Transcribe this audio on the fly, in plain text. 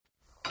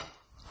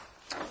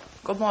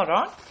God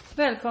morgon.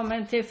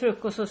 Välkommen till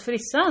frukost hos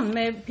frissan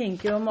med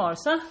Pinky och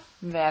Marsa.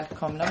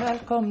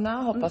 Välkomna.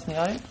 Hoppas ni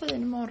har en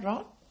fin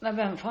morgon. Men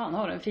vem fan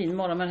har en fin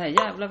morgon med det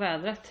här jävla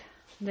vädret?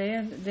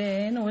 Det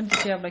är nog inte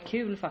så jävla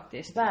kul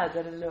faktiskt.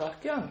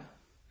 Väderlöken.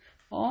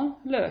 Ja,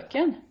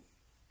 löken.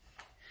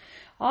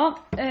 Ja,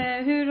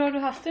 hur har du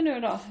haft det nu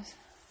då?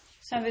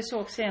 Sen vi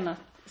såg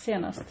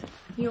senast.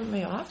 Jo, men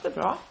jag har haft det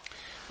bra.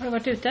 Har du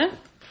varit ute?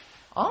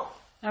 Ja.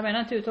 Jag menar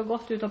inte ut och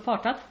gått, ut och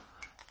partat.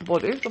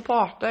 Både ut och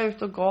parta,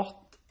 ut och gått.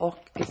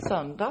 Och i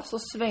söndag så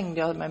svängde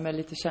jag mig med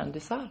lite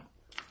kändisar.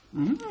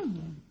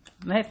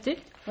 Vad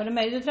häftigt. Var det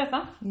mig du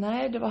träffade?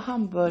 Nej, det var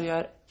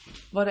hamburgare.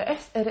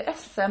 Är det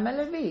SM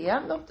eller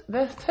VM?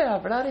 De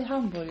tävlar i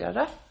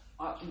hamburgare.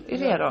 Ja, I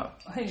det då?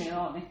 Jag har ingen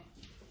aning.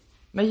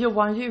 Med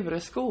Johan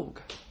Jureskog.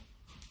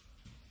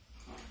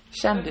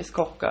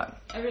 Kändiskocken.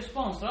 Är du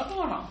sponsrad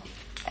på honom?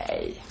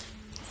 Nej.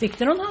 Fick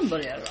du någon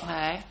hamburgare då?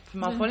 Nej, för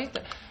man får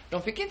inte.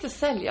 De fick inte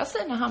sälja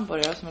sina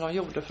hamburgare som de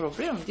gjorde, för då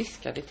blev de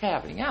diskade i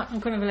tävlingar.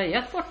 De kunde väl ha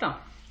gett bort då?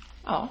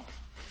 Ja.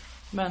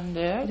 Men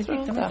det tror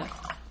jag inte.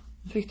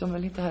 Det fick de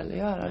väl inte heller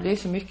göra. Det är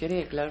så mycket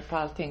regler på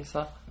allting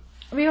så.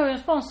 Vi har ju en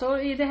sponsor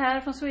i det här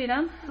från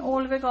Sweden.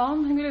 All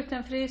vegan,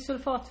 glutenfri,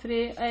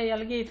 sulfatfri, ej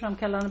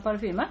allergiframkallande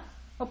parfymer.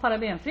 Och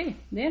parabenfri,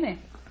 det är ni.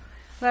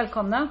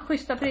 Välkomna,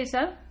 schyssta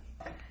priser.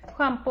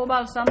 Shampoo och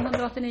balsam,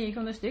 189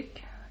 kronor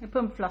styck. En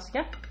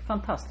pumpflaska,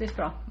 fantastiskt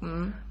bra.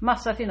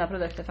 Massa fina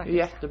produkter faktiskt.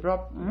 Jättebra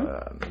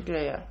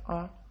grejer.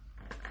 Ja.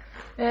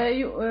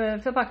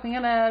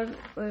 Förpackningen är,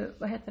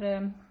 vad heter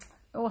det,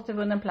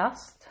 återvunnen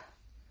plast.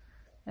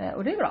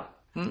 Och det är bra.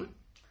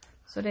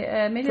 Så det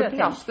är För miljötänk.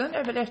 plasten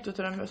är väl ett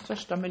av de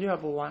största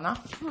miljöbovarna.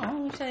 Ja,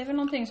 de säger väl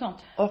någonting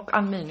sånt. Och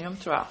aluminium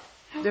tror jag.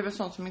 Det är väl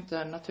sånt som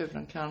inte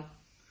naturen kan.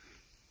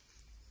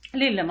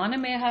 Lilleman är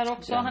med här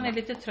också. Han är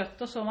lite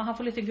trött och så. Men han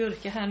får lite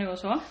gurka här nu och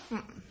så.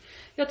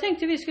 Jag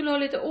tänkte vi skulle ha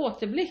lite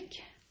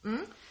återblick.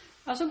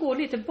 Alltså gå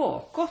lite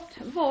bakåt.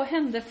 Vad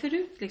hände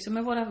förut liksom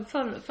med våra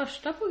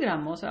första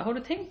program och så här? Har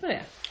du tänkt på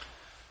det?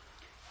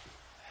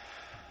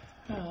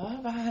 Ja,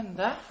 vad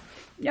hände?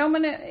 Ja,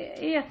 men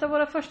i ett av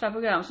våra första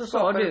program så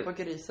sa du på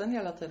grisen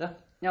hela tiden.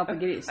 Ja, på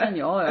grisen,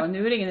 ja.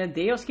 Nu är det ingen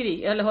idé att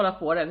skriva eller hålla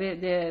på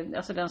det.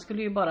 Alltså den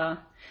skulle ju bara.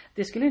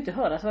 Det skulle inte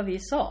höras vad vi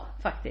sa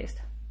faktiskt.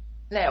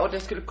 Nej, och det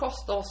skulle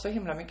kosta oss så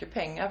himla mycket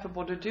pengar. För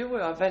både du och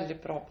jag är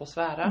väldigt bra på att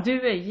svära.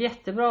 Du är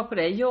jättebra på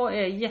det. Jag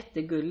är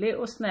jättegullig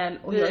och snäll.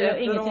 Och jag gör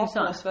ingenting sånt. Vi är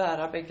bra på att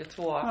svära bägge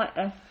två.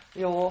 Nej.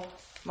 Jo,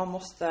 man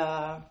måste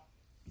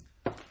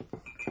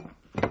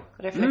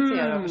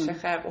reflektera över sig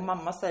själv. Och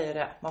mamma säger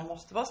det. Man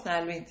måste vara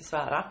snäll och inte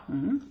svära.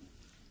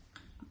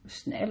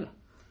 Snäll.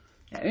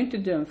 Jag är ju inte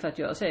dum för att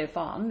jag säger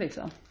fan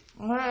liksom.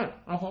 Nej,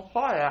 hon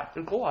sa det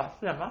igår.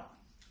 Stämma.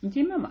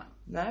 Din mamma?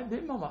 Nej,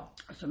 din mamma.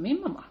 Alltså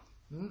min mamma.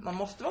 Man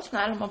måste vara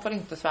snäll och man får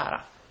inte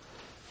svära.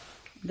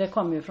 Det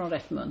kommer ju från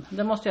rätt mun.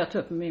 Det måste jag ta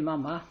upp med min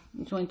mamma.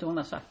 Jag tror inte hon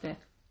har sagt det.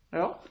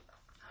 Ja.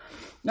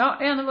 Ja,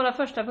 en av våra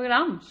första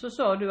program så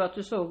sa du att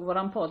du såg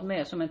våran podd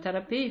med som en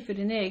terapi för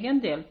din egen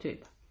del typ.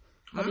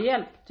 Har det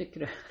hjälpt tycker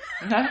du?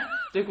 Nej,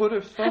 det går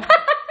ut för.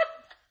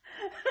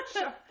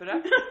 Köpte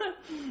det.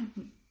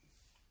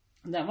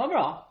 Den var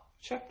bra.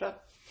 Köpte.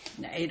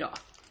 Nej då.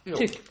 Jo,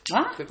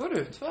 Va? det går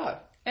ut för.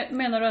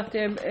 Menar du att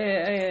det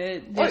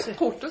Oj,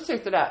 kortet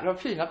sitter där. De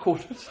fina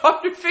korten som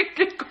du fick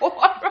igår.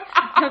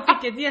 Jag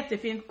fick ett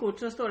jättefint kort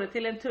så står det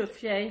till en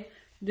tuff tjej.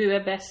 Du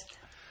är bäst.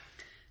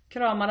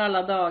 Kramar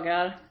alla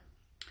dagar.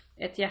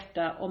 Ett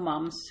hjärta och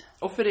mams.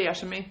 Och för er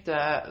som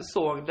inte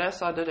såg det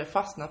så hade det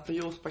fastnat på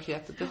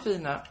juicepaketet. Det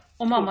fina.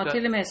 Och mamma kortet.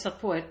 till och med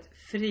satt på ett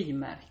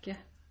frimärke.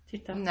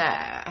 Titta.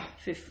 Nej.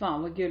 Fy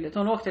fan vad gulligt.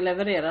 Hon åkte och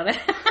levererade.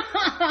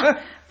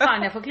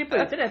 Fan, jag får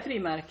klippa ut det där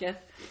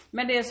frimärket.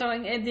 Men det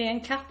är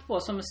en katt på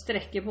som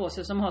sträcker på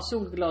sig, som har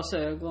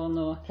solglasögon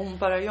och. Hon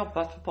börjar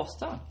jobba för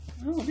posten.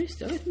 Ja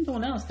visst, jag vet inte om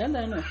hon är anställd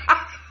där nu.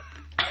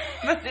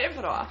 Men det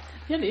är bra.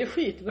 Ja, det är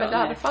skitbra. Men det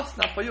hade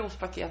fastnat på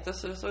juicepaketet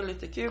så det såg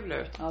lite kul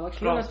ut. Ja, vad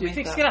kul att du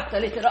fick skratta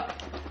lite då.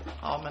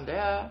 Ja, men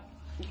det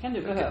kan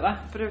du behöva.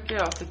 Brukar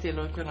jag se till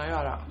att kunna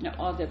göra.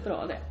 Ja, det är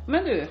bra det.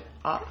 Men du.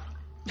 Ja.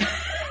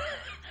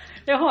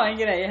 Jag har en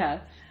grej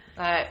här.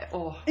 Nej,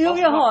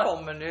 vad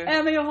kommer nu?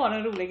 Nej, men jag har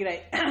en rolig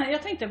grej.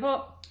 Jag tänkte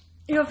på.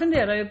 Jag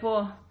funderar ju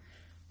på.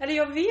 Eller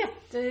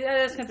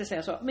jag ska inte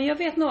säga så. Men jag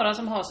vet några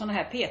som har såna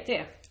här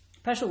PT.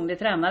 Personlig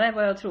tränare,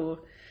 vad jag tror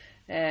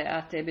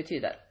att det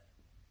betyder.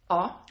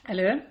 Ja.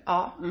 Eller hur?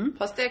 Ja,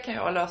 fast det kan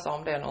jag lösa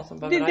om det är någon som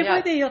behöver det hjälp. Det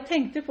var det jag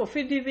tänkte på. För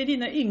du i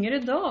dina yngre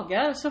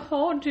dagar så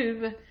har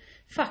du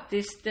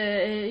faktiskt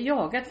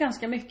jagat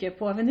ganska mycket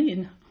på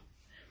Avenyn.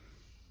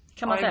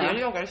 Kan man säga. Jag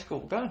jagar i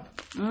skogen.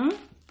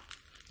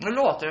 Nu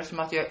låter det som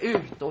att jag är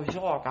ute och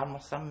jagar en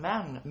massa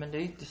män. Men det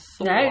är inte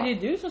så. Nej,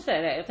 det är du som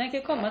säger det. Jag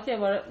tänker komma till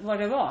vad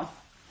det var.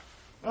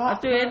 Ja,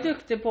 att du är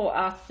duktig på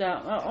att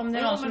om det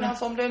är någon som. Men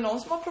alltså, om det är någon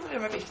som har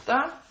problem med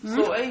vikten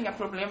så är inga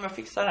problem. Jag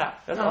fixar det.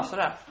 Jag löser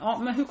det. Ja,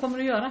 men hur kommer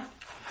du göra?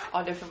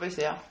 Ja, det får vi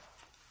se.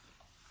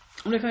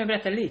 Om du kan ju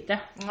berätta lite.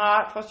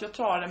 Nej, fast jag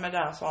tar det med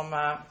den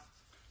som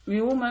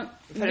Jo, men...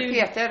 För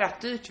Peter är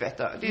rätt dyrt, vet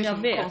du. Det är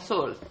som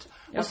konsult.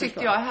 Och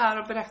sitter jag här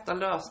och berättar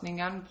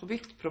lösningen på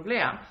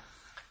viktproblem,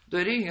 då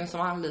är det ingen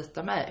som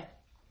anlitar mig.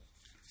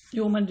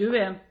 Jo, men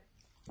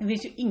det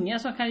finns ju ingen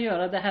som kan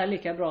göra det här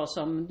lika bra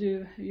som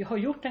du har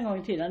gjort en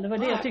gång i tiden. Det var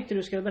det jag tyckte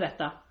du skulle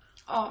berätta.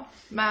 Ja,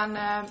 men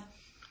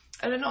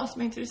är det någon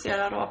som är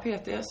intresserad av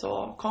PT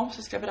så kom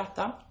så ska jag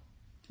berätta.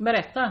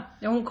 Berätta.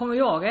 Ja, hon kommer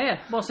jaga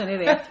er, bara så ni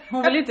vet.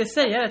 Hon vill inte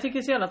säga det, jag tycker det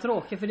är så jävla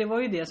tråkigt, för det var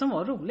ju det som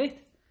var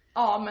roligt.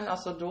 Ja, men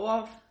alltså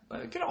då,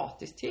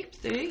 gratis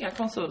tips, det är inga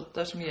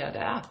konsulter som ger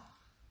det.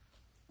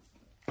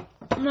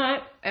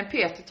 Nej. En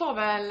PT tar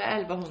väl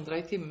 1100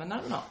 i timmen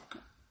eller något?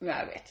 Nej,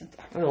 jag vet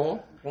inte.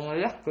 Jo, de är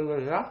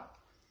jättedyra.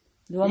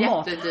 Det var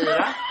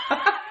jättedyra.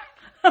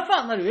 Vad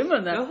fan har du i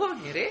munnen? Jag är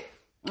hungrig.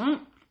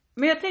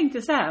 Men jag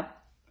tänkte så här,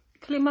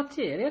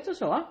 klimakteriet och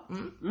så.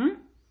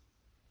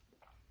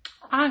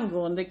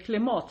 Angående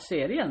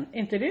klimatserien, är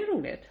inte det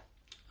roligt?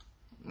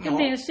 Det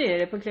blir en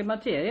serie på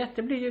klimakteriet,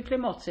 det blir ju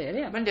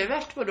klimatserie. Men det är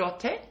värst vad du har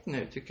tänkt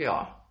nu, tycker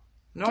jag.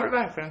 Nu har du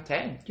verkligen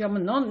tänkt. Ja,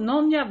 men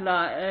någon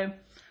jävla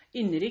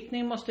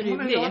inriktning måste det ju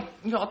bli.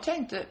 Jag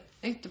tänkte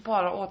inte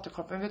bara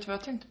återkoppling, vet du vad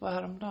jag tänkte på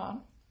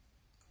häromdagen?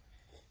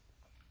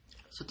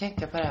 Så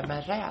tänkte jag på det här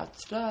med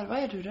rädslor. Vad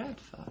är du rädd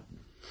för?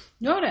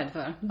 Jag är rädd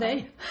för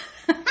dig.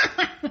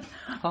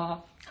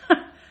 Ja.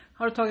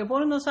 Har du tagit på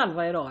dig någon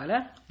salva idag,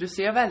 eller? Du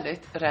ser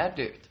väldigt rädd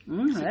ut.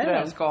 Sitter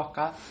där och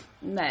skakar.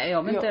 Nej,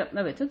 jag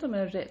vet inte om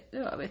jag är rädd.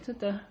 Jag vet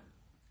inte.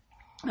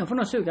 Jag får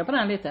nog suga på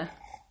den lite.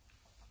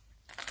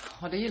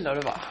 Ja, det gillar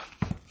du, va?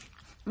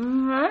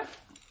 Nej.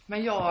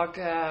 Men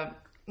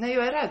när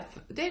jag är rädd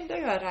för, det enda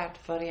jag är rädd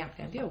för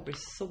egentligen, det är att bli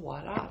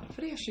sårad.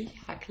 För det är så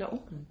jäkla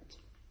ont.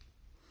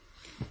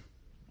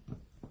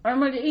 Ja,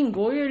 men det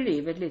ingår ju i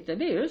livet lite,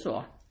 det är ju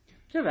så.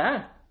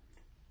 Tyvärr.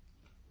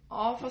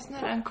 Ja, fast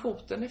när den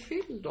kvoten är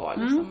fylld då,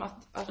 liksom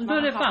att då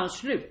är det fan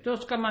slut. Då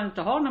ska man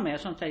inte ha något mer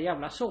sånt där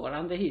jävla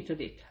sårande hit och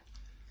dit.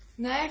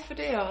 Nej, för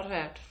det är jag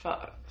rädd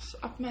för.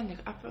 Att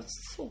människor att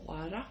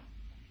såra.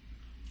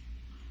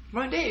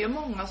 Men det är ju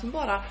många som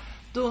bara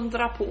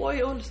dundrar på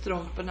i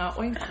ullstrumporna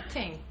och inte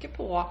tänker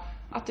på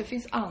att det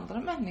finns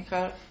andra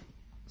människor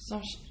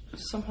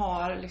som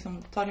har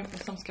liksom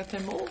som ska ta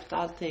emot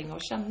allting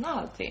och känna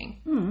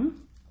allting.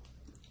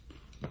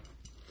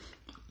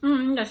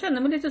 Jag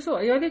känner mig lite så.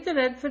 Jag är lite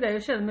rädd för dig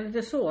och känner mig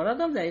lite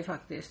sårad av dig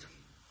faktiskt.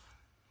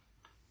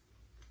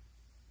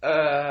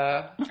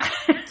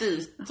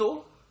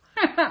 Dito.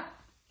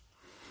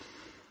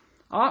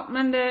 Ja,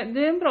 men det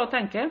är en bra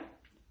tanke.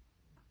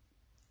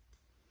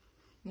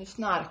 Nu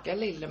snarkar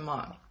lille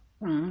man.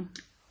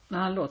 När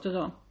han låter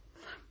så.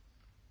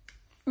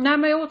 Nej,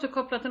 men jag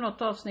återkopplar till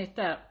något avsnitt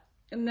där.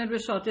 När du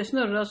sa att det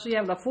snurrar så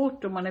jävla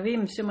fort och man är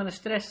vimsig, man är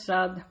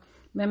stressad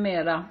med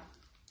mera.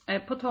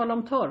 På tal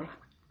om torr,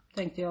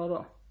 tänkte jag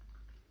då.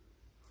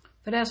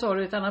 För det här sa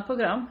du i ett annat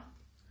program.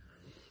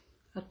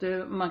 Att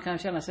man kan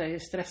känna sig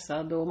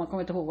stressad och man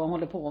kommer inte ihåg vad man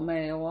håller på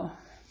med. Och...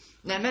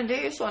 Nej, men det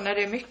är ju så när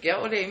det är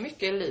mycket, och det är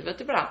mycket i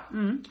livet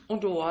ibland.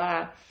 Och då,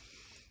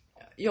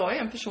 jag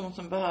är en person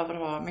som behöver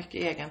ha mycket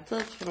egen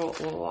tid för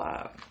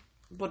att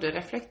både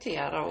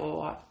reflektera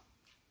och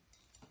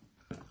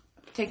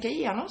tänka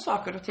igenom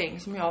saker och ting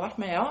som jag har varit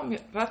med om.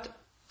 För att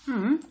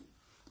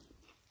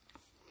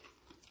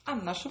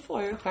annars så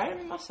får jag ju själv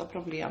en massa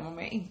problem om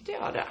jag inte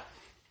gör det.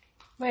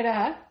 Vad är det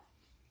här?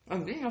 Det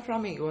blir inga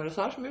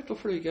flamingohästar som är ute och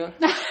flyger.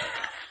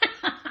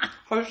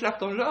 Har du släppt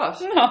dem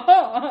lös?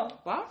 Ja.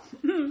 Va?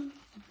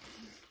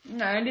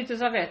 Nej, lite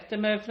servetter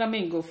med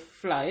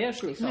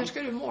flamingo-flyers liksom. Nu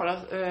ska du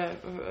måla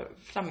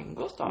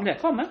flamingos då. Det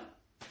kommer.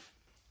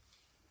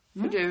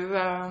 För du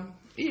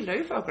gillar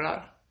ju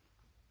fåglar.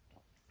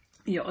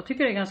 Jag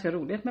tycker det är ganska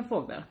roligt med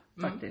fåglar,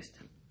 faktiskt.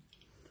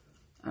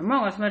 Det är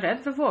många som är rädd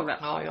för fåglar.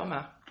 Ja, jag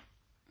med.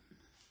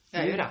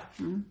 Jag är ju det.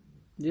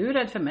 Du är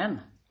rädd för män.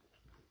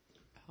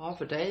 Ja,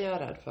 för dig är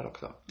jag rädd för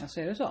också. Jag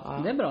ser det så.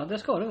 Ja. Det är bra, det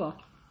ska det vara.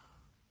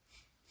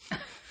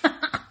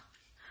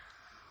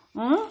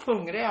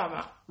 Hungrig är jag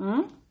med.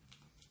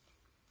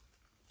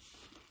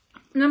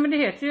 Nej, men det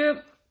heter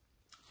ju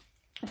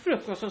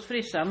frukost hos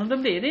frissan och då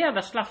blir det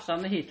jävla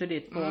slafsande hit och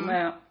dit på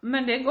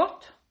men det är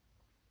gott.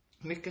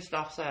 Mycket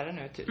slafs är det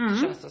nu,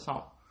 känns det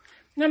som.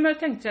 Nej, men jag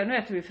tänkte så nu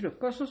äter vi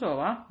frukost och så,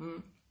 va?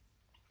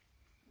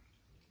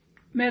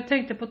 Men jag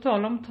tänkte på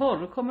tal om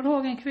torr. Kommer du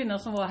ihåg en kvinna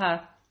som var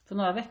här för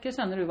några veckor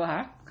sedan när du var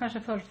här? Kanske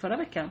förra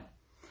veckan.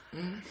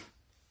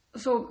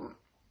 Så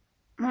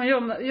han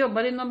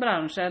jobbar inom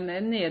branschen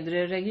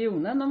nedre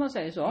regionen, om man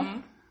säger så.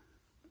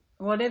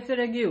 Vad är det för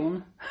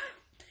region?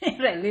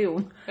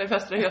 Religion. Det är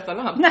Västra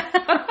Götaland.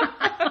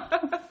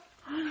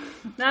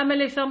 Nej, men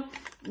liksom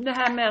det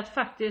här med att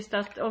faktiskt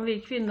att om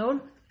vi kvinnor,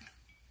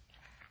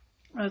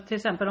 till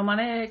exempel om man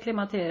är i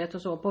klimakteriet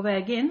och så på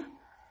väg in,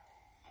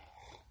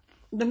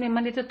 då blir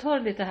man lite torr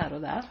lite här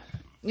och där.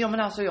 Ja, men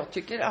alltså jag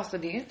tycker alltså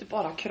det är inte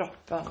bara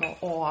kroppen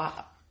och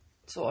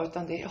så,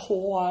 utan det är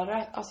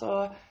håret.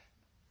 Alltså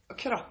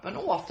kroppen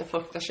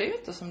återfuktar sig ju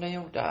inte som den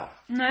gjorde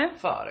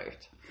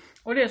förut.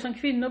 Och det som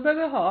kvinnor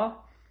behöver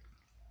ha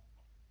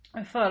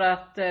för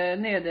att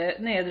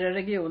nedre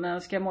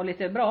regionen ska må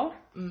lite bra.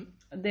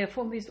 Det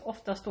får vi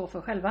ofta stå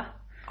för själva.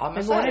 Ja, men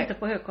det så går är det. inte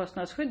på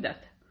högkostnadsskyddet.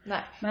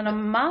 Nej. Men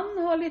om man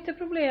har lite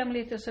problem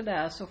lite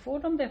sådär så får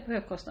de det på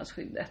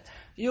högkostnadsskyddet.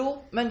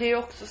 Jo, men det är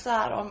också så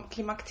här, om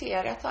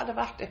klimakteriet hade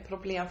varit ett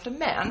problem för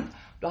män,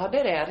 då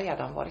hade det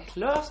redan varit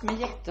löst med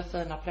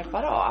jättefina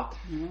preparat.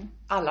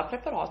 Alla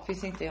preparat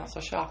finns inte ens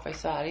att köpa i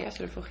Sverige,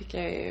 så du får skicka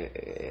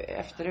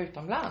efter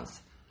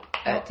utomlands.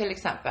 Till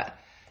exempel.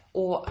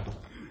 Och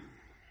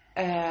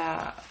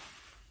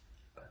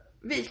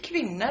vi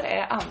kvinnor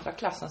är andra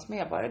klassens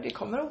medborgare. Det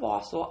kommer att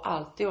vara så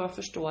alltid, och jag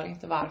förstår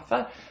inte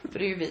varför. För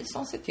det är ju vi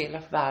som ser till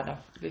att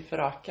vi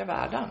förökar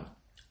världen.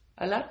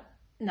 Eller?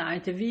 Nej,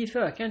 inte vi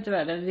förökar inte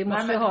världen. Vi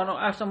måste ju ha någon,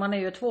 alltså man är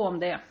ju två om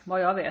det,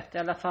 vad jag vet i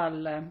alla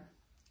fall.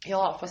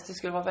 Ja, fast det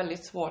skulle vara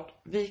väldigt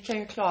svårt. Vi kan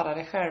ju klara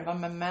det själva,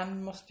 men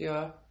män måste ju...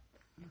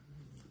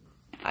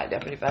 Nej,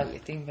 det blir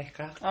väldigt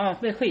invecklat. Ja,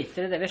 vi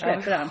skiter i det, vi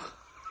släpper den.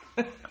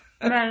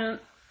 Men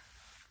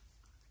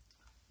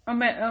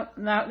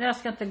nej, jag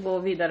ska inte gå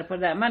vidare på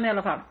det där, men i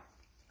alla fall.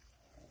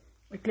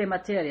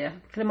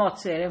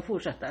 Klimatserien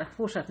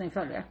fortsättning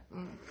följer.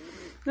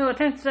 Nu jag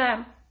tänkte så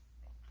här,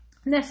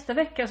 nästa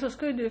vecka så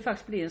ska ju du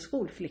faktiskt bli en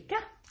skolflicka.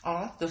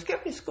 Ja, då ska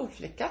jag bli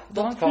skolflicka.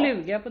 Du har en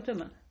fluga på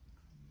tummen.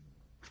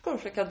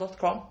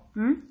 Skolflicka.com.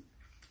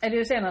 Är det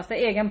ju senaste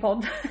egen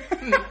podd?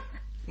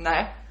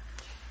 Nej,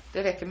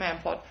 det räcker med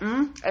en podd.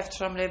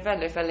 Eftersom det är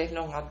väldigt, väldigt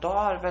långa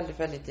dagar, väldigt,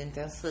 väldigt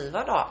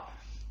intensiva dagar.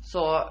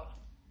 Så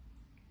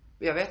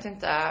jag vet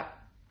inte,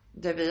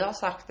 det vi har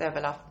sagt är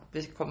väl att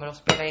vi kommer att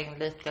spela in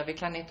lite. Vi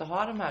kan inte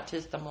ha de här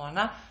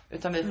tisdagsmorgnarna,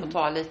 utan vi får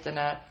ta lite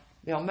när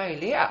vi har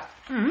möjlighet.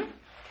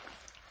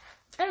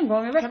 En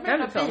gång i veckan.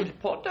 Kan vi ha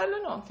bilpodd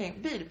eller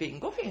någonting?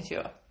 Bilbingo finns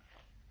ju.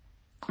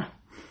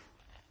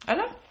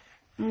 Eller?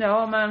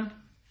 Ja, men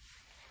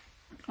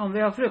om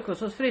vi har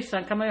frukost hos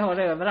frissan kan man ju ha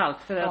det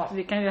överallt. För att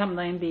vi kan ju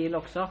hamna i en bil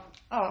också.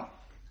 Ja.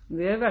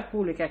 Vi har ju varit på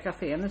olika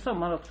kaféer i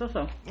sommar också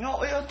så. Ja,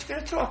 och jag tycker det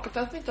är tråkigt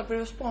att vi inte har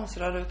blivit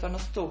sponsrade utan en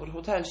stor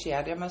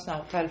hotellkedja med sån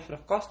här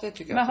hotellfrukost. Det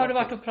tycker jag. Men har du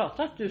varit och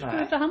pratat? Du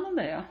skulle ta hand om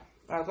det, ja.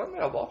 Jag går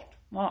med bort.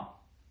 Ja.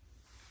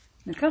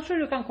 Nu kanske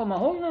du kan komma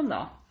ihåg den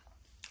då.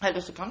 Eller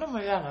så kan de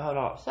ju gärna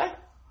höra av sig.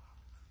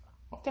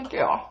 Vad tänker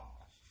jag?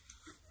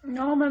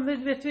 Ja, men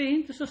vet vi är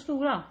inte så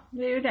stora.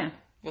 Det är ju det.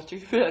 Jag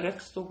tycker vi är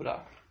rätt stora.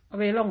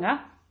 Och vi är långa.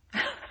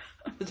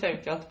 Det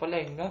tänker jag inte på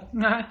längre.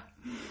 Nej.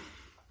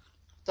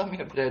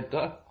 De är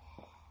bredda.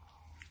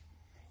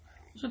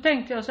 Så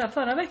tänkte jag så här,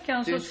 förra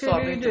veckan så skulle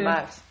vi ju inte du...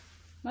 märks.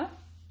 Va?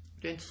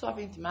 Det är inte så att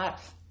vi inte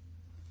märks.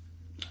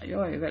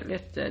 Jag är ju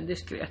väldigt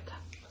diskret.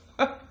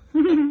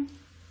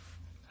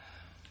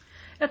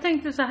 Jag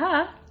tänkte så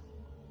här.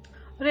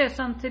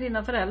 Resan till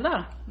dina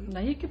föräldrar.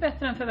 Den gick ju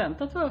bättre än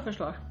förväntat vad jag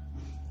förstår.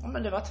 Ja,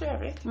 men det var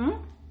trevligt.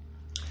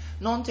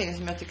 Någonting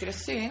som jag tycker är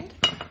synd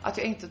att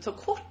jag inte tog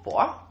kort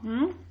på.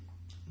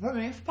 Men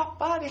min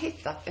pappa hade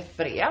hittat ett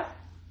brev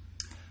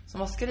som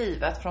var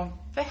skrivet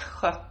från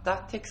Västgöta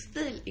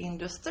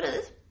textilindustri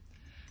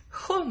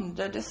 7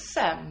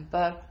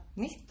 december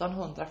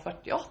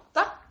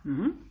 1948.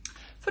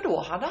 För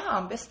då hade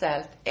han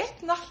beställt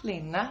ett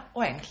nattlinne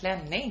och en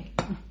klänning.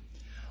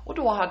 Och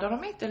då hade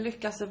de inte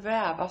lyckats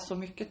väva så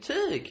mycket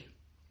tyg.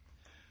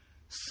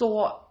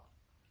 Så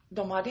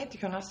de hade inte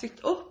kunnat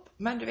sitta upp.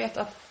 Men du vet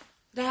att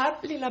det här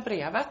lilla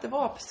brevet, det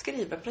var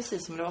skrivet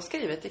precis som det var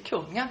skrivet till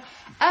kungen.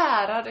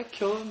 Ärade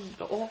kund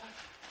och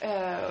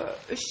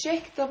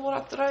ursäkta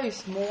vårat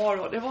dröjsmål.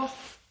 Och det var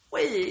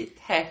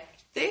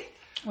skithäftigt.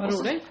 Vad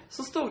roligt.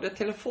 Så stod det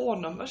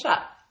telefonnummer så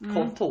här.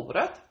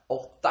 Kontoret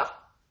 8.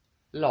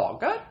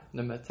 Lager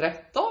nummer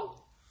 13.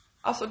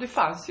 Alltså det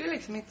fanns ju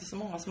liksom inte så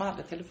många som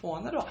hade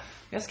telefoner då.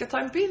 Men jag ska ta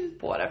en bild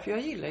på det, för jag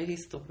gillar ju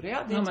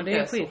historia. Ja, men det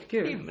är så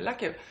himla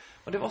kul.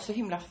 Och det var så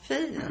himla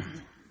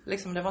fint.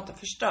 Liksom det var inte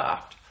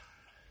förstört.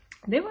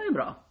 Det var ju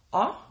bra.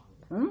 Ja.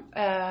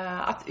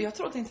 Jag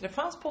trodde inte det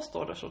fanns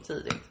postorder så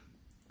tidigt.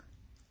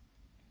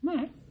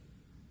 Nej.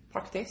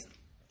 Faktiskt.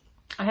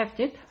 Ja,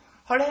 häftigt.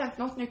 Har det hänt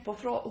något nytt på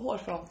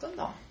hårfronten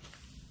då?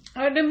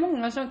 Ja, det är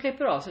många som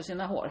klipper av sig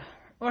sina hår.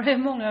 Och det är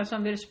många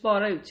som vill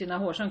spara ut sina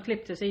hår som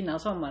klippte sig innan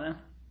sommaren.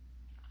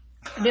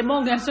 Det är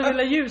många som vill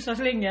ha ljusa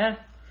slingor.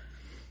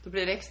 Då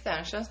blir det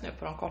extensions nu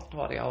på de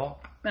korthåriga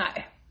och...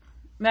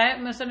 Nej,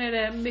 men sen är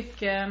det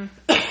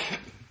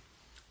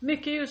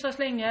mycket ljusa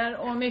slingor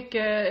och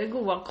mycket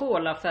goda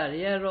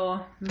kolafärger och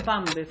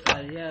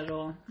bambufärger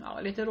och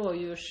lite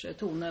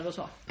rådjurstoner och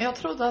så. Jag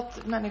trodde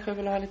att människor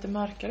ville ha lite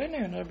mörkare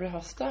nu när det blir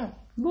hösten.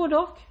 Både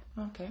och.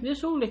 Okay. Det är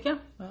så olika.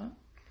 Ja.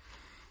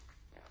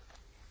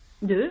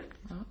 Du?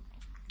 Ja.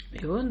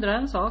 Jag undrar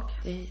en sak.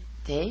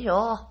 Det är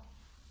jag.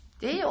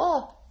 Det är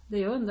jag.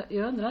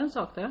 Jag undrar en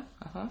sak där.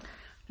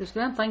 Du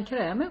skulle hämta en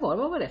kräm igår.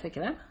 Vad var det för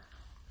kräm?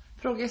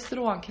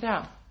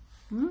 Progesteronkräm.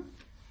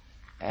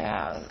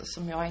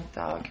 Som jag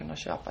inte har kunnat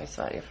köpa i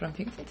Sverige, för den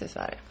finns inte i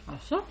Sverige.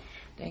 Alltså?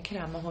 Det är en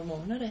kräm med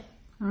hormoner i.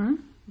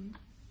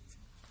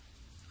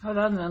 Har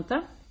du använt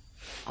det?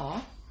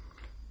 Ja.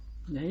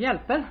 Det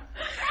hjälper.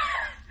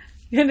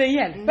 Det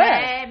hjälper.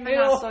 Nej,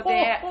 men alltså det...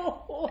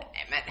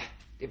 Nej,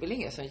 men det är väl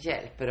ingen som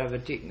hjälper över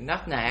dygnet,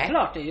 nej.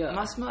 Klart det gör.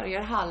 Man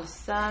smörjer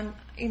halsen,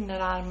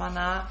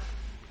 innerarmarna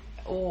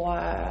och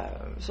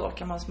så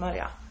kan man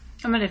smörja.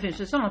 Ja, men det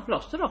finns ju sådana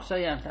plåster också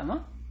egentligen, va?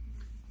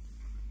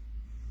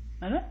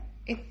 Eller?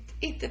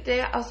 Inte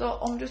det, alltså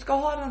om du ska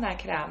ha den här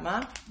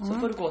krämen så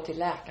får du gå till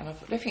läkaren.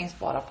 Det finns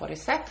bara på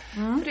recept.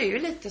 För det är ju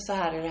lite så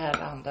här i det här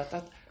landet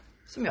att,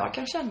 som jag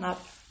kan känna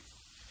att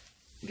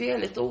vi är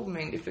lite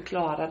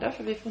omyndigförklarade,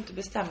 för vi får inte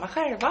bestämma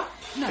själva.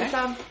 Nej.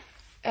 Utan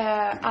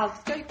allt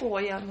ska ju gå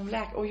igenom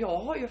läkare. Och jag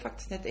har ju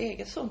faktiskt ett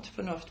eget sunt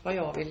förnuft vad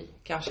jag vill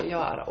kanske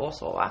göra och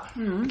så, va.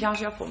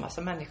 Kanske jag får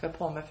massa människor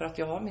på mig för att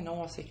jag har mina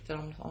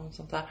åsikter om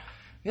sånt där.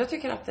 Men jag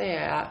tycker att det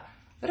är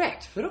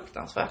rätt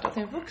fruktansvärt att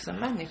en vuxen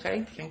människa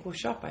inte kan gå och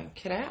köpa en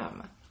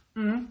kräm.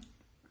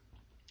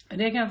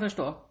 Det kan jag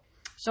förstå.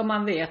 Så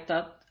man vet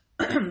att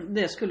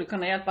det skulle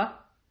kunna hjälpa.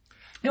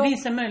 Det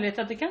finns en möjlighet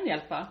att det kan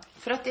hjälpa.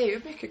 För att det är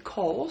ju mycket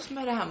kaos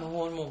med det här med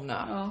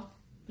hormoner. Ja,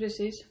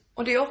 precis.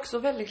 Och det är också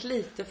väldigt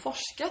lite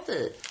forskat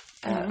i.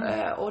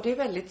 Och det är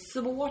väldigt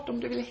svårt om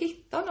du vill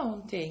hitta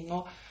någonting.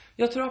 Och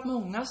jag tror att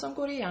många som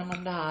går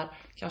igenom det här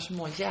kanske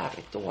mår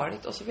jävligt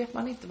dåligt. Och så vet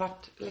man inte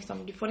vart,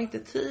 liksom, du får inte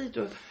tid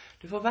och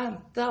du får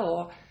vänta.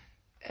 Och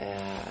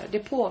det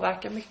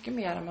påverkar mycket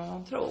mer än vad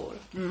man tror.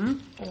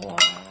 Och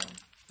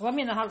Det var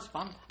mina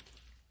halsband.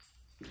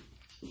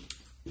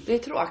 det är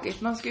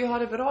tråkigt. Man ska ju ha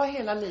det bra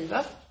hela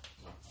livet.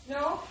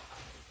 Ja.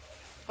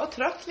 Vad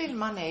trött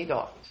Lillman är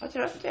idag. Vad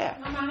trött det är.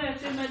 Men man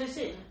äter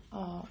medicin.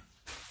 Ja.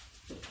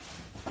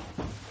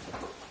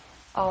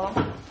 Ja.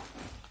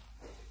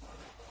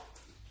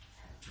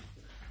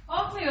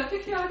 Ja, men jag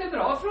tycker jag hade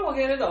bra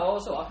frågor idag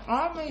och så.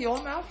 Ja, men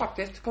jag med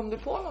faktiskt. Kom du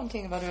på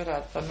någonting vad du är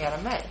rädd för mer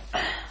än mig?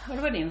 Ja,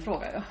 det var din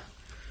fråga, ja.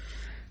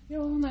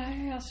 Ja,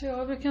 nej, alltså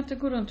jag brukar inte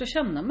gå runt och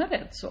känna mig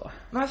rädd så.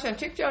 Men sen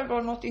tyckte jag det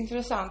var något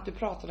intressant. Du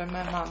pratade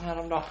med en man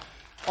häromdagen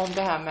om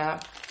det här med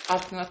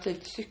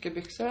alternativt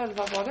cykelbyxor, eller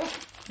vad var det?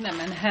 Nej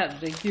men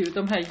herregud,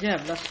 de här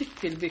jävla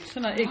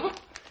cykelbyxorna.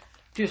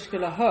 Du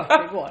skulle ha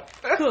hört igår.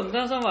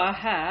 Kunden som var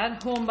här,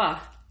 hon bara...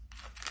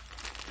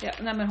 Ja,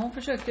 nej men hon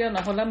försökte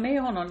gärna hålla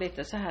med honom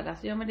lite så här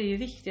att ja men det är ju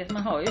viktigt,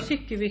 man har ju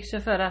cykelbyxor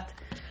för att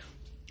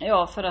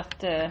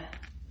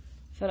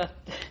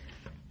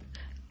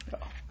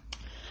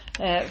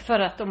för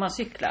att om man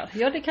cyklar.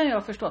 Ja, det kan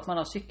jag förstå att man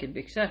har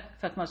cykelbyxor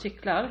för att man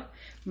cyklar,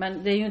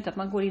 men det är ju inte att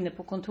man går inne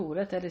på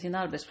kontoret eller sin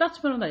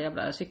arbetsplats med de där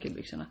jävla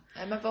cykelbyxorna.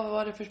 Nej, men vad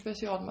var det för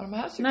special med de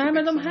här cykelbyxorna? Nej,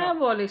 men de här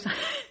var liksom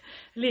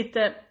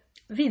lite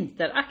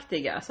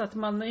vinteraktiga så att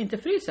man inte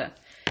fryser.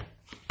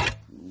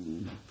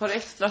 För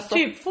extra stopp.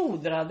 Typ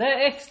fodrade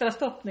extra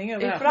stoppning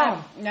över fram.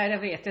 Nej, det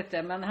vet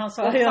inte, men han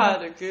sa han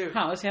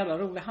var så jävla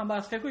rolig. Han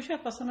bara, ska gå och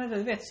köpa såna där,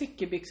 du vet,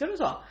 cykelbyxor och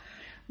så.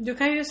 Du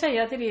kan ju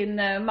säga till din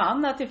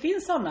man att det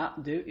finns såna.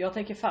 Du, jag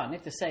tänker fan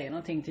inte säga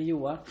någonting till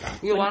Johan.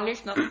 Johan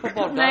lyssnade på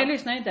podden. Nej,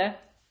 lyssna inte.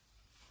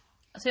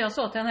 Så jag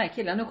sa till den här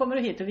killen, nu kommer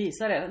du hit och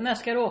visar det. När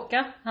ska du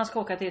åka? Han ska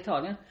åka till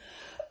Italien.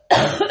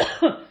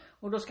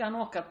 Och då ska han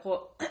åka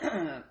på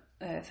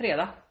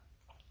fredag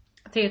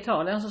till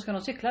Italien, så ska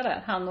de cykla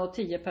där. Han och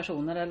 10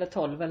 personer eller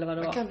 12 eller vad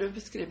det var. Kan du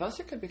beskriva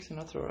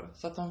cykelbyxorna, tror du?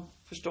 Så att de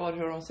förstår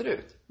hur de ser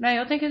ut. Nej,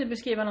 jag tänker inte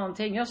beskriva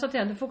någonting. Jag sa till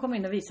honom, du får komma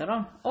in och visa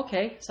dem.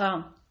 Okej, sa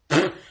han.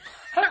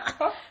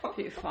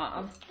 Fy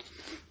fan.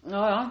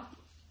 Ja.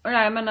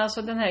 Nej, men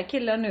alltså den här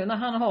killen nu, när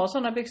han har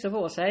sådana byxor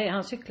på sig,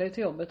 han cyklar ju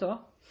till jobbet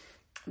då.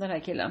 Den här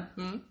killen.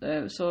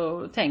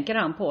 Så tänker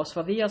han på oss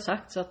vad vi har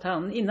sagt, så att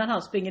han, innan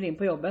han springer in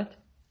på jobbet,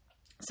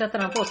 sätter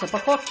han på sig på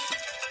kort.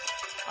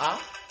 Ja.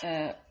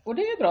 Och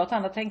det är ju bra att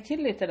han har tänkt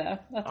till lite där.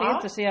 Att det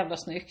inte är så jävla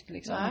snyggt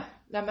liksom.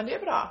 Nej, men det är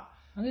bra.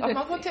 Att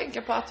man får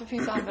tänka på att det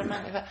finns andra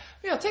människor.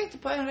 Men jag tänkte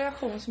på en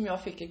reaktion som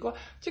jag fick igår.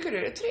 Tycker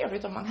du det är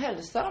trevligt om man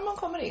hälsar om man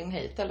kommer in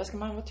hit? Eller ska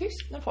man vara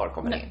tyst när folk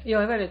kommer in?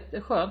 Jag är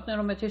väldigt skönt när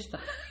de är tysta.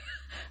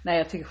 Nej,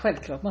 jag tycker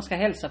självklart man ska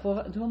hälsa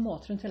på. Du har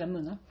mat runt hela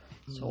munnen.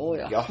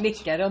 Så ja.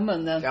 Slickar om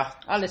munnen. Ja.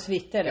 Alldeles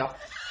vitt är det. Ja.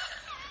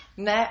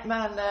 Nej,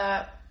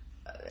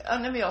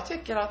 men jag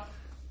tycker att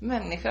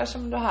människor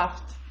som du har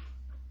haft.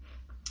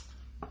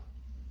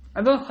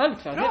 Ja, men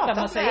självklart att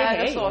man säger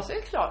hej. Så är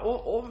det klart.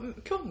 Och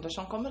kunder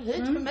som kommer hit,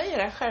 för mig är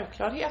det en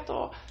självklarhet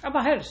att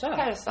bara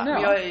hälsa. Ja.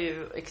 Men jag är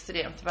ju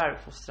extremt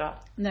välfostrad.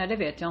 Nej, det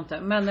vet jag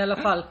inte. Men i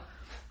alla fall,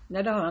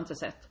 nej, det har jag inte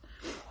sett.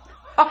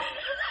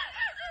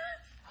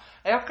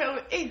 Jag kan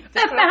inte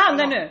öppna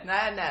handen nu.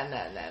 Nej,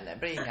 det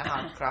blir inga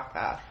handklapp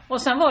här.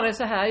 Och sen var det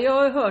så här, jag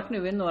har hört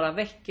nu i några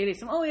veckor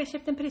liksom, jag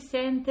köpte en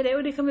present till dig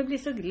och det kommer bli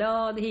så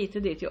glad hit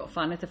och dit. Jag har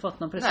fan inte fått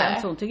någon present.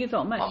 Nej. Så hon tycker inte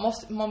om mig.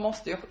 Man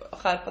måste ju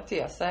skärpa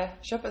till sig.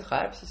 Köp ett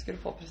skärp så ska du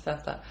få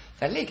presenten.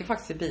 Den ligger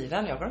faktiskt i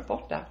bilen, jag har glömt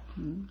bort det.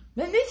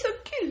 Men det är så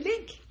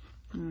gullig.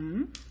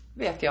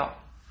 Vet jag.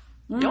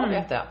 Jag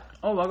vet det.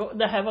 Vad gott.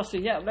 Det här var så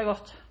jävla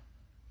gott.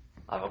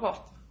 Ja, vad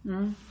gott.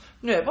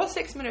 Nu är det bara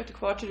 6 minuter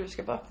kvar till du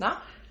ska bara öppna.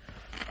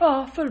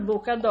 Ja,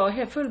 fullbokad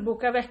dag,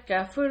 fullbokad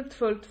vecka,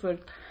 fullt.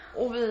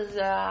 Och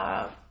vi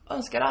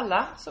önskar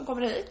alla som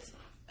kommer hit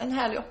en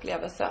härlig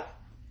upplevelse.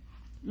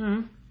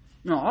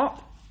 Ja.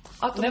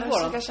 Att de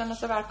ska känna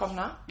sig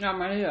välkomna. Ja,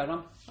 men det gör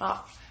de. Ja.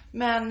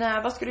 Men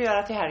vad ska du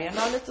göra till helgen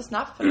då? Lite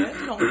snabbt, för det är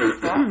inte långt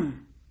ut kvar.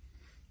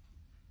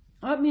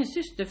 Ja, min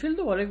syster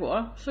fyllde år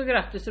igår. Så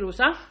grattis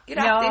Rosa.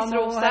 Grattis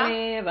Rosa.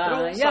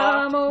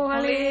 Ja må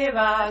han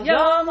leva.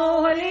 Ja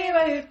må han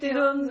leva ut i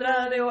 100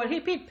 år.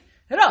 Hipp hipp.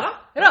 Hurra,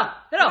 hurra,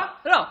 hurra,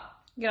 hurra.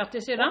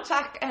 Grattis sedan. Och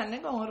tack än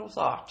en gång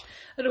Rosart.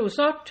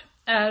 Rosart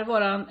är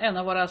en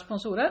av våra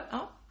sponsorer.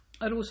 Ja.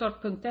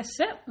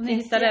 Rosart.se. Ni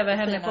hittar även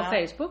henne på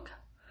Facebook.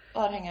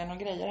 Örhängen och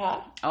grejer här.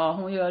 Ja,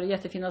 hon gör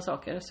jättefina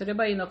saker. Så det är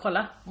bara in och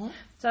kolla.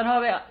 Sen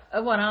har vi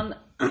våran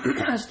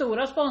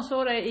stora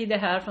sponsor i det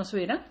här från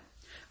Sweden.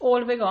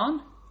 All vegan.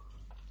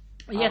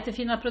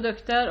 Jättefina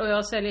produkter. Och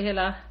jag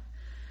säljer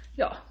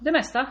det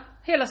mesta.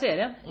 Hela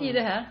serien i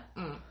det här.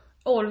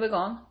 All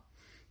vegan.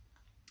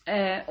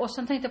 Och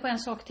sen tänkte jag på en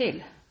sak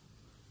till.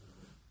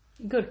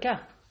 Gurka.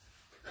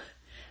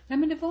 Nej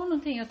men det var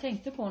någonting jag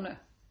tänkte på nu.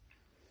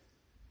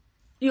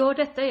 Ja,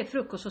 detta är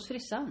frukost hos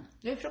frissan.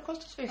 Det är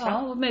frukost hos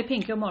frissan. Ja, med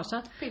Pinky och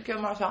Marsa. Pinky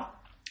och Marsa.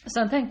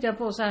 Sen tänkte jag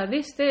på så här,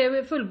 visst det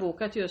är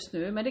fullbokat just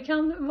nu. Men det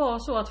kan vara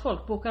så att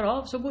folk bokar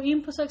av. Så gå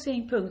in på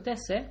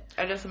saxing.se.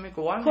 Eller som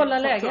igår. Kolla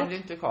läget. Som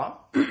inte kom.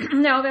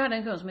 Ja, vi hade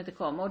en kund som inte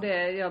kom. Och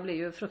jag blir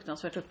ju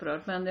fruktansvärt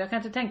upprörd. Men jag kan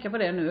inte tänka på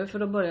det nu. För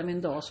då börjar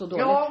min dag så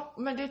dåligt. Ja,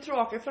 men det är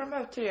tråkigt för de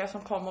här 3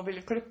 som kom och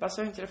ville klippa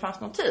så inte det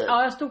fanns någon tid.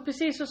 Ja, jag stod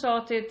precis och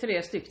sa till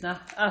 3 stycken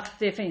att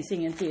det finns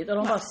ingen tid. Och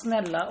de var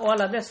snälla. Och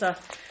alla dessa,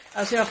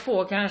 alltså jag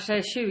får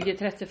kanske 20,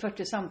 30,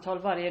 40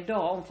 samtal varje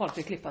dag om folk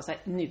vill klippa sig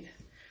nu.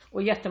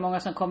 Och jättemånga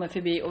som kommer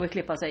förbi och vill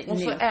klippa sig nu. Och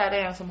så är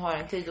det en som har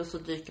en tid och så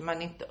dyker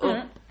man inte upp.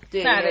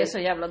 Nej, det är så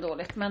jävla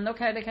dåligt. Men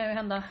okej, det kan ju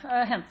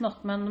hänt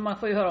något. Men man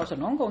får ju höra av sig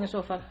någon gång i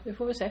så fall. Det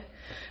får vi se.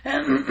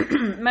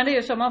 Men det är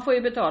ju så, man får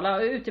ju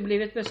betala.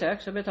 Uteblivet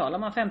besök så betalar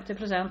man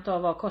 50%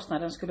 av vad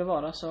kostnaden skulle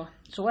vara.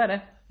 Så är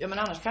det. Ja, men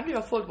annars kan du ju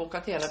ha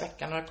fullbokat hela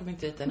veckan och det kommer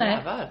inte hit en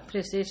jävel. Nej,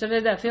 precis. Och det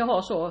är därför jag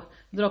har så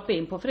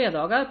drop-in på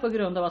fredagar. På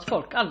grund av att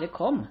folk aldrig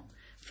kom.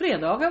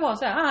 Fredagar var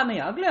så här, men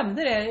jag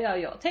glömde det.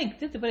 Jag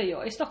tänkte inte på det.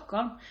 Jag är i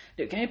Stockholm.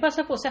 Du kan ju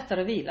passa på att sätta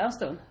dig och vila en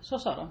stund. Så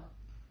sa de.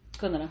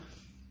 Kunderna.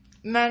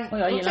 Men och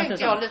jag då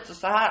tänker jag lite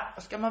så här.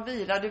 Ska man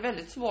vila? Det är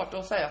väldigt svårt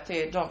att säga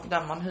till dem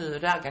där man hyr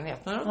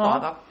lägenheten.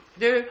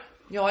 Du,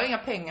 jag har inga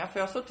pengar för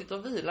jag har suttit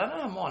och vilat den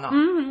här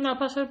månaden. Jag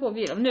passar på att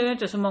vila. Nu är det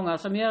inte så många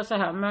som gör så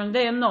här. Men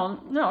det är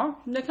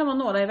någon, det kan vara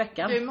några i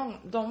veckan. Det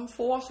är de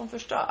få som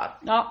förstör.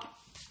 Ja.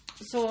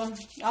 Så,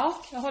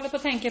 jag håller på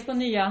att tänka på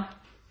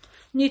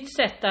nytt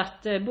sätt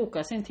att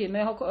boka sin tid.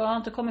 Men jag har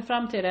inte kommit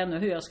fram till det ännu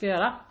hur jag ska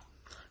göra.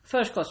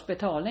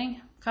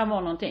 Förskottsbetalning kan vara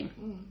någonting.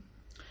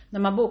 När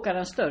man bokar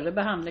en större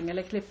behandling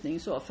eller klippning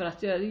så. För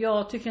att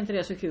jag tycker inte det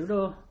är så kul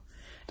att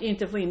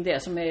inte få in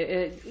det som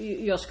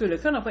jag skulle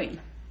kunna få in.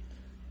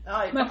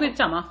 Ja, men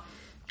skitsamma.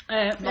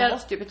 Man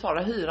måste ju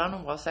betala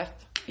hyran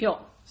oavsett. Ja.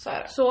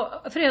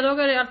 Så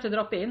fredagar är alltid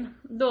drop in.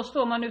 Då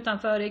står man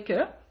utanför i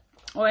kö.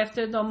 Och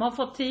efter de har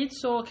fått tid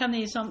så kan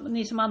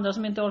ni som andra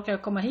som inte orkar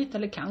komma hit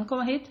eller kan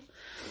komma hit.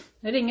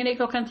 Ringer ni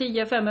klockan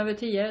 10, 5 över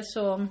 10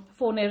 så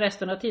får ni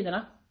resten av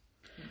tiderna.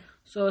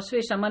 Så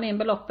swishar man in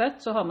beloppet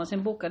så har man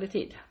sin bokade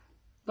tid.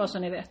 Vad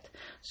som ni vet.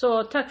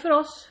 Så tack för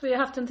oss. Vi har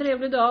haft en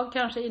trevlig dag.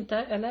 Kanske inte,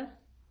 eller?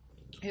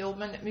 Jo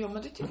men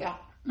det tycker jag.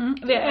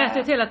 Vi har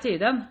ätit hela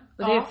tiden.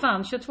 Och det är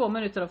fan 22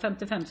 minuter och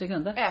 55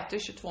 sekunder. Äter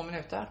 22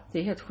 minuter. Det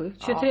är helt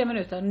sjukt. 23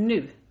 minuter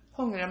nu.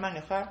 Hungriga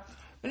människor.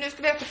 Men nu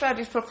ska vi äta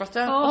färdigt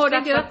frukosten. Ja, och ha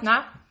det gött.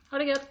 Ha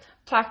det gött.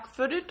 Tack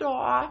för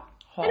idag.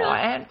 Ha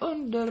en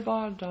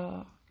underbar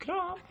dag.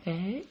 Kram.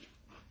 Hej.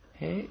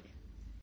 Hej.